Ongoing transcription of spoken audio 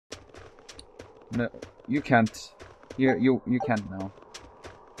No, you can't. You can't know.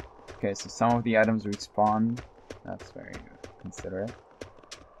 Okay, so some of the items respawn. That's very considerate.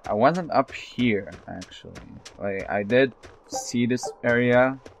 I wasn't up here actually. Like I did see this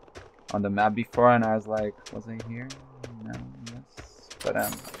area on the map before, and I was like, was I here? No, yes. But I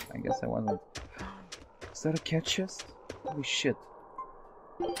guess I wasn't. Is that a cat chest? Holy shit!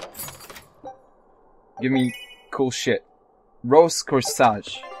 Give me cool shit. Rose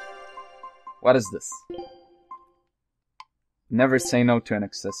corsage. What is this? Never say no to an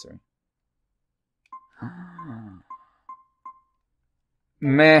accessory.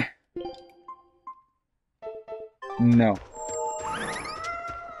 Meh. No.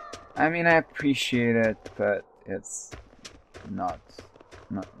 I mean, I appreciate it, but it's not.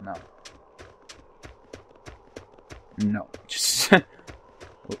 No. No. Just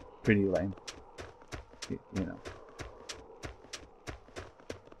pretty lame. You know.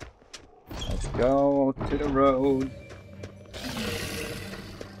 Let's go to the road.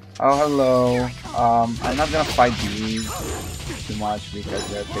 Oh, hello. I'm not gonna fight these too much because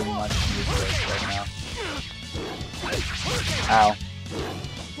they're pretty much useless right now. Ow.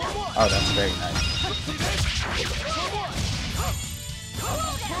 Oh, that's very nice.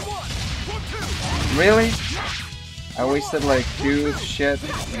 Really? I wasted like 2 shit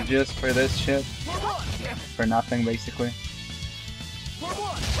just for this shit? For nothing, basically.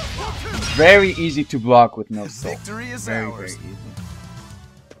 Very easy to block with no soul. Very easy.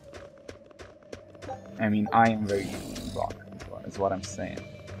 I mean, I am very easy to block, is what I'm saying.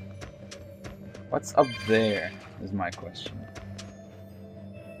 What's up there, is my question.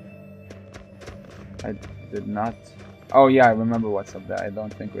 I did not... Oh yeah, I remember what's up there. I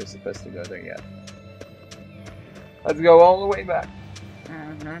don't think we're supposed to go there yet. Let's go all the way back.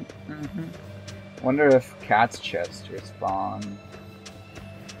 Wonder if cat's chests respawn.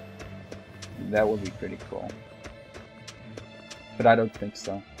 That would be pretty cool. But I don't think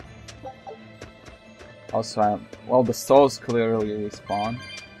so. Also, well, the souls clearly respawn.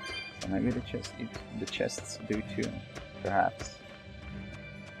 So maybe the chests do too. Perhaps.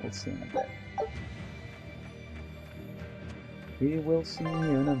 We'll see in a bit. We will see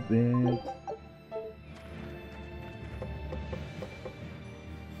in a bit.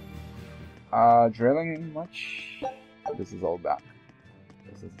 Drilling much? This is all back.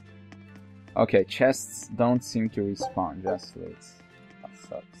 This is... Okay, chests don't seem to respawn, just loots. That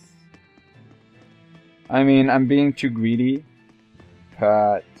sucks. I mean, I'm being too greedy,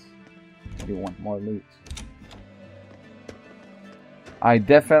 but you want more loot. I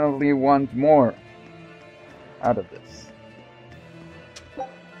definitely want more out of this.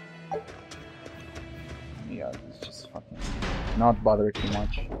 Yeah, it's just fucking not bother too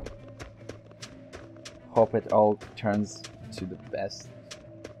much. Hope it all turns to the best.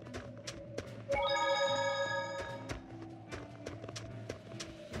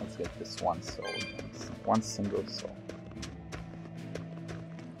 Let's get this one soul. One single soul.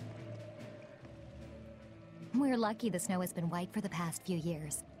 We're lucky the snow has been white for the past few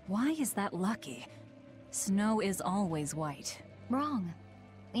years. Why is that lucky? Snow is always white. Wrong.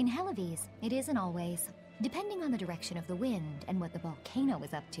 In Helives, it isn't always. Depending on the direction of the wind and what the volcano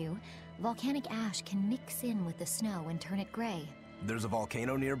is up to, volcanic ash can mix in with the snow and turn it gray. There's a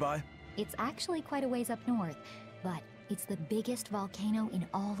volcano nearby? It's actually quite a ways up north, but it's the biggest volcano in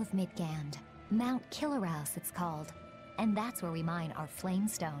all of Midgand. Mount Killeraus, it's called. And that's where we mine our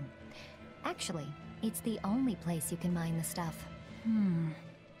flamestone. Actually, it's the only place you can mine the stuff.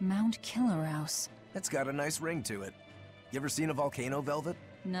 Mount Killeraus. It's got a nice ring to it. You ever seen a volcano, Velvet?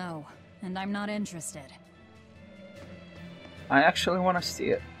 No, and I'm not interested. I actually want to see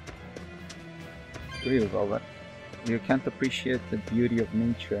it. Agree with all that. You can't appreciate the beauty of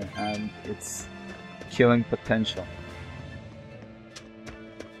nature and its killing potential.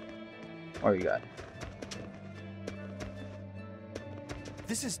 What you got?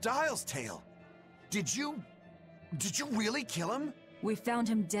 This is Dial's tale. Did you really kill him? We found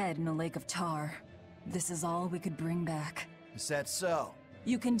him dead in a lake of tar. This is all we could bring back. Is that so?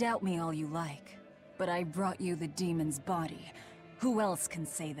 You can doubt me all you like, but I brought you the demon's body. Who else can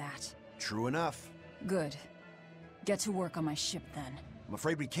say that? True enough. Good. Get to work on my ship then. I'm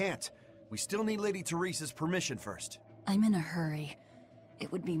afraid we can't. We still need Lady Teresa's permission first. I'm in a hurry.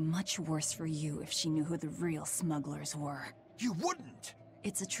 It would be much worse for you if she knew who the real smugglers were. You wouldn't!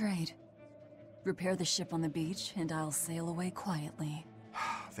 It's a trade. Repair the ship on the beach, and I'll sail away quietly.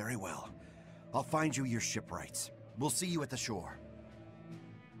 Very well. I'll find you your shipwrights. We'll see you at the shore.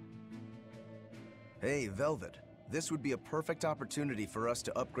 Hey, Velvet. This would be a perfect opportunity for us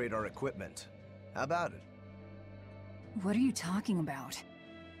to upgrade our equipment. How about it? What are you talking about?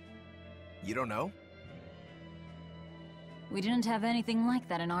 You don't know? We didn't have anything like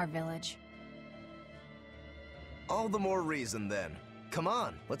that in our village. All the more reason then. Come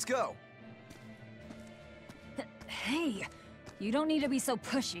on, let's go. Hey, you don't need to be so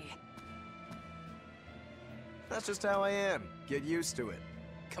pushy. That's just how I am. Get used to it.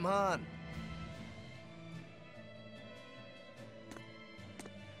 Come on.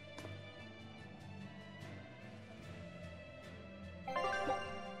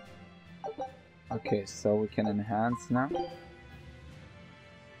 Okay, so we can enhance now.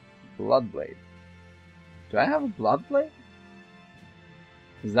 Bloodblade. Do I have a Bloodblade?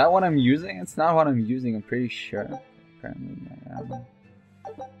 Is that what I'm using? It's not what I'm using, I'm pretty sure. Apparently, I am.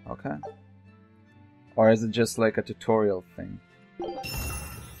 Okay. Or is it just like a tutorial thing?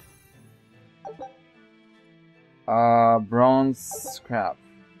 Bronze scrap.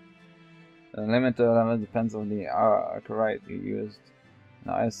 The limit depends on the archerite you used.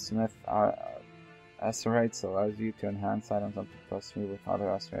 Now, as Smith Acerites allows you to enhance items up to +3 with other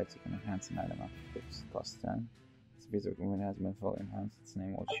Acerites. You can enhance an item up to +10. This piece of equipment has been fully enhanced. Its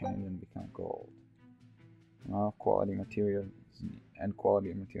name will change and become gold. Now, quality materials and quality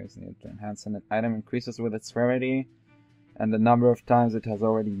of materials needed to enhance an item increases with its rarity and the number of times it has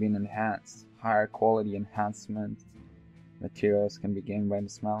already been enhanced. Higher quality enhancement materials can be gained by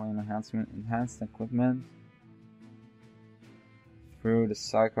dismantling enhanced equipment. Through the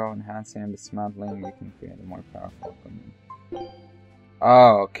cycle enhancing and dismantling, you can create a more powerful equipment.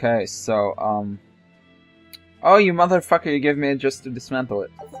 Oh, okay, so, oh, you motherfucker, you give me it just to dismantle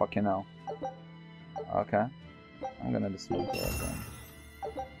it. Fucking hell. Okay. I'm gonna dismantle it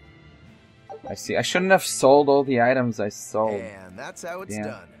then. I see. I shouldn't have sold all the items I sold. And that's how it's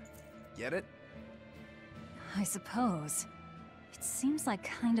done. Get it? I suppose. It seems like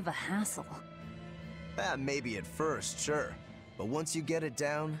kind of a hassle. Maybe at first, sure. But once you get it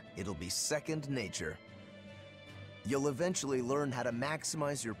down, it'll be second nature. You'll eventually learn how to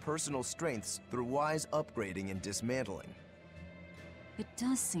maximize your personal strengths through wise upgrading and dismantling. It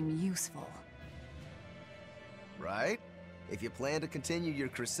does seem useful. Right? If you plan to continue your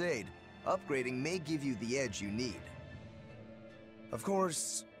crusade, upgrading may give you the edge you need. Of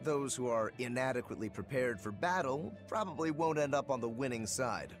course, those who are inadequately prepared for battle probably won't end up on the winning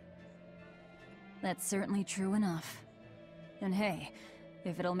side. That's certainly true enough. And hey,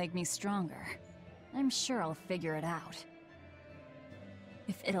 if it'll make me stronger, I'm sure I'll figure it out.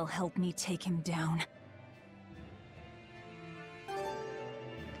 If it'll help me take him down.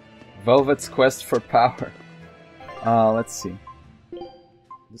 Velvet's quest for power. Let's see.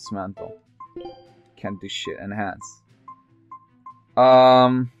 Dismantle. Can't do shit. Enhance.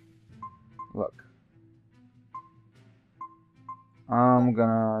 Look. I'm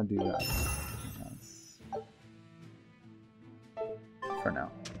gonna do that. Enhance. For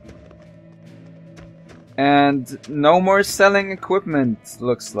now. And no more selling equipment,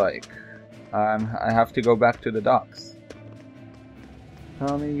 looks like. I have to go back to the docks.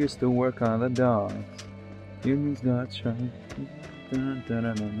 Tommy used to work on the docks. Humans got shot.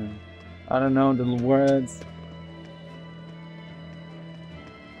 I don't know the words.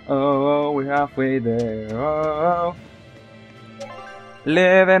 Oh, we're halfway there. Oh,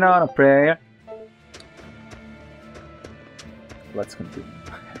 living on a prayer. Let's continue.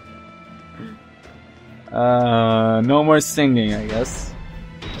 No more singing, I guess.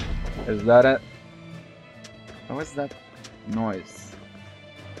 Is that it? What was that noise?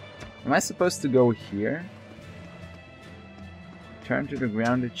 Am I supposed to go here? Turn to the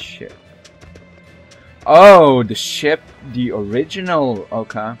grounded ship. Oh, the ship, the original.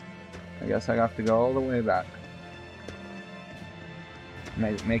 Okay. I guess I have to go all the way back.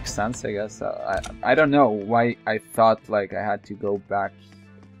 Makes sense, I guess. I don't know why I thought like I had to go back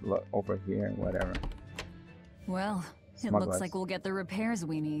over here, whatever. Well, it looks like we'll get the repairs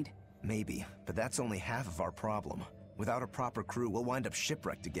we need. Maybe, but that's only half of our problem. Without a proper crew, we'll wind up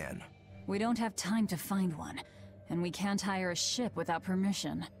shipwrecked again. We don't have time to find one, and we can't hire a ship without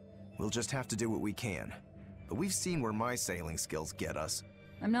permission. We'll just have to do what we can. But we've seen where my sailing skills get us.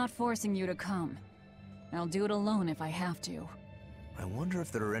 I'm not forcing you to come. I'll do it alone if I have to. I wonder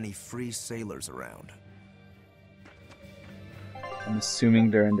if there are any free sailors around. I'm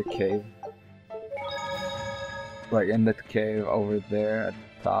assuming they're in the cave. Like in that cave over there at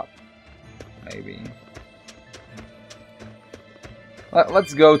the top. Maybe.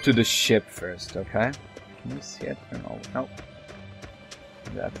 Let's go to the ship first, okay? Can you see it? No. Nope.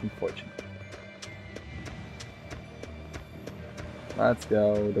 That's unfortunate. Let's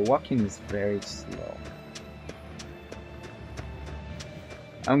go. The walking is very slow.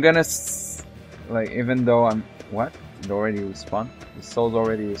 I'm gonna like, even though I'm... What? It already respawned? The souls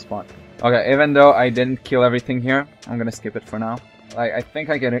already respawned. Okay, even though I didn't kill everything here, I'm gonna skip it for now. Like, I think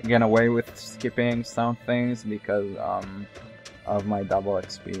I get away with skipping some things because of my double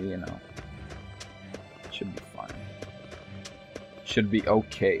XP, you know. Should be fine. Should be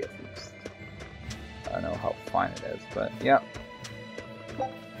okay at least. I don't know how fine it is, but yeah.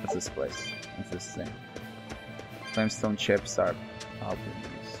 What's this place? What's this thing? Flamestone chips are helping me.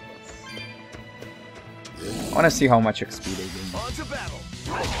 I want to see how much XP they give me. On to battle.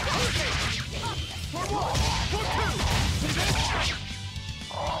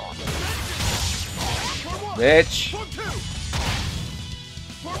 Bitch!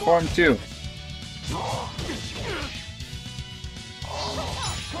 Form 2.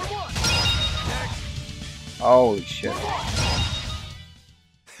 Holy shit. Okay.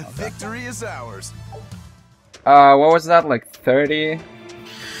 Victory is ours. What was that? Like 30?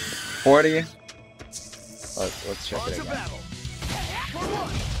 40? Let's check it again.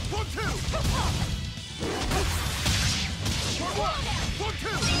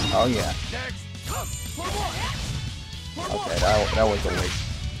 Oh yeah. Okay, that was a waste.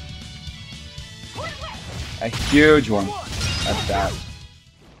 A huge one at that.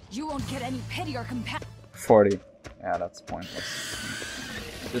 You won't get any pity or compassion. 40. Yeah, that's pointless.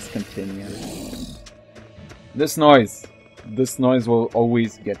 Just continue. This noise will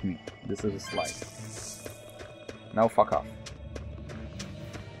always get me. This is a slide. Now fuck off.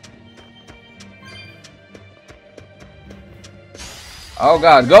 Oh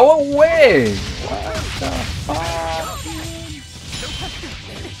god, go away! What the fuck?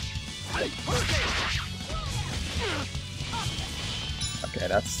 Okay,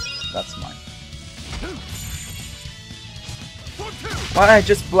 that's mine. Why did I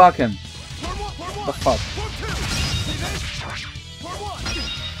just block him? What the fuck?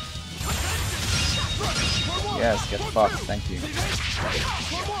 Yes, get fucked, thank you.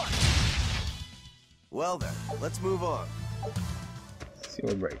 Well then, let's move on.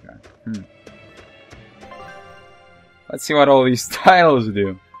 Seal breaker. Let's see what all these tiles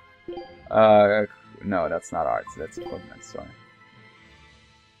do. No, that's not arts, that's equipment, sorry.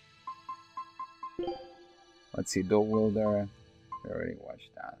 Let's see, dual wielder. We already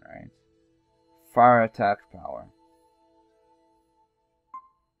watched that, right? Fire attack power.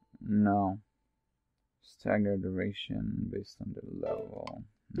 No. Stagger duration based on the level.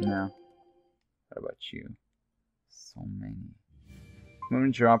 No. What about you? So many.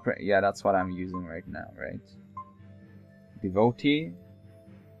 Moon dropper. Yeah, that's what I'm using right now, right? Devotee.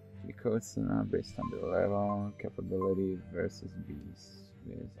 Decodes based on the level. Capability versus beast.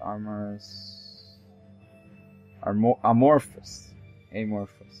 With armors. Amorphous.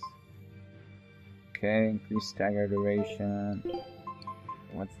 Okay, increase stagger duration.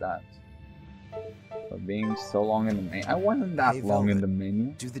 What's that? For being so long in the menu. I wasn't that long in the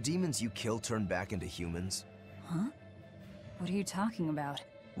menu. Do the demons you kill turn back into humans? Huh? What are you talking about?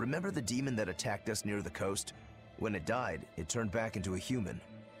 Remember the demon that attacked us near the coast? When it died, it turned back into a human.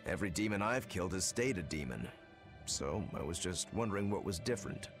 Every demon I've killed has stayed a demon. So, I was just wondering what was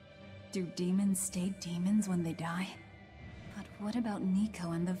different. Do demons stay demons when they die? But what about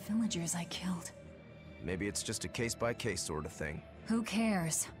Nico and the villagers I killed? Maybe it's just a case-by-case sort of thing. Who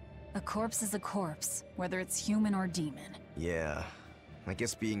cares? A corpse is a corpse, whether it's human or demon. Yeah. I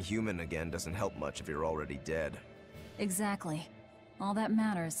guess being human again doesn't help much if you're already dead. Exactly. All that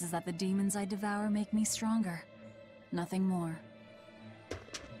matters is that the demons I devour make me stronger. Nothing more.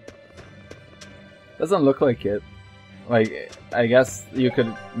 Doesn't look like it. Like, I guess you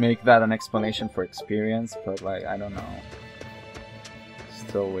could make that an explanation for experience, but like, I don't know.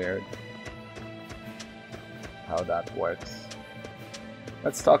 Still weird how that works.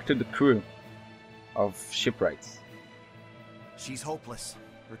 Let's talk to the crew of shipwrights. She's hopeless.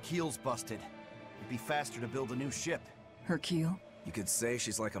 Her keel's busted. It'd be faster to build a new ship. Her keel? You could say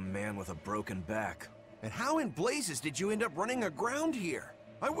she's like a man with a broken back. And how in blazes did you end up running aground here?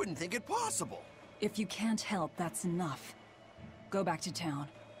 I wouldn't think it possible. If you can't help, that's enough. Go back to town.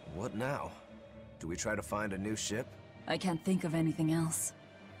 What now? Do we try to find a new ship? I can't think of anything else.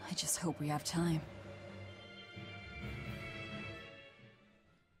 I just hope we have time.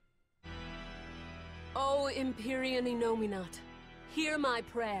 O Empyrean Innominat, hear my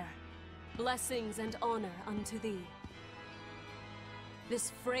prayer. Blessings and honor unto thee.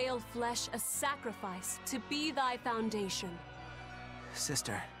 This frail flesh a sacrifice to be thy foundation.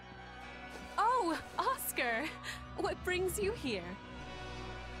 Sister. Oh, Oscar! What brings you here?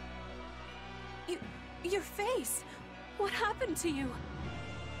 Your face! What happened to you?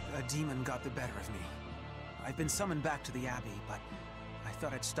 A demon got the better of me. I've been summoned back to the Abbey, but I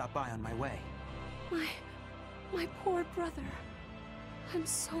thought I'd stop by on my way. My poor brother. I'm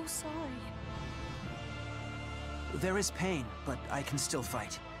so sorry. There is pain, but I can still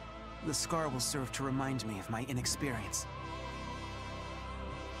fight. The scar will serve to remind me of my inexperience.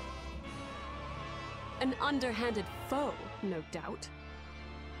 An underhanded foe, no doubt.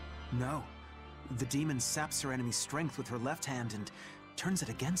 No. The demon saps her enemy's strength with her left hand and turns it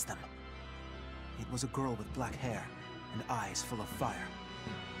against them. It was a girl with black hair and eyes full of fire.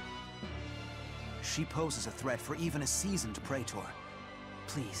 She poses a threat for even a seasoned praetor.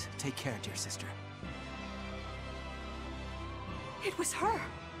 Please, take care, dear sister. It was her!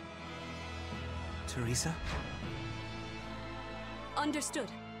 Teresa? Understood.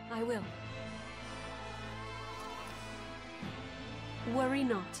 I will. Worry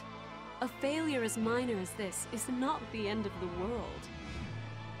not. A failure as minor as this is not the end of the world.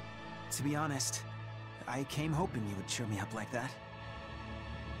 To be honest, I came hoping you would cheer me up like that.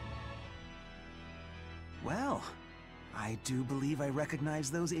 Well, I do believe I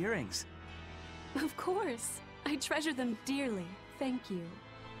recognize those earrings. Of course. I treasure them dearly. Thank you.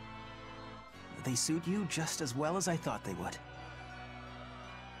 They suit you just as well as I thought they would.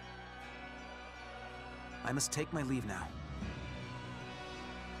 I must take my leave now.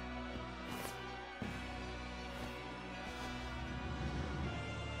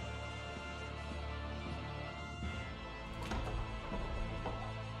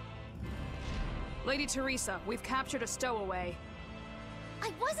 Lady Teresa, we've captured a stowaway.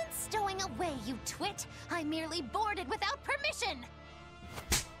 I wasn't stowing away, you twit! I merely boarded without permission!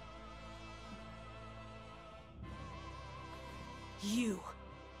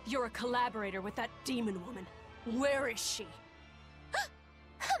 You're a collaborator with that demon woman. Where is she?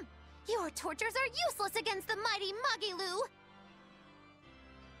 Your tortures are useless against the mighty Magilu!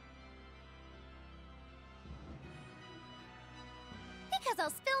 Because I'll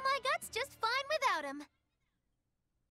spill my guts just fine without him.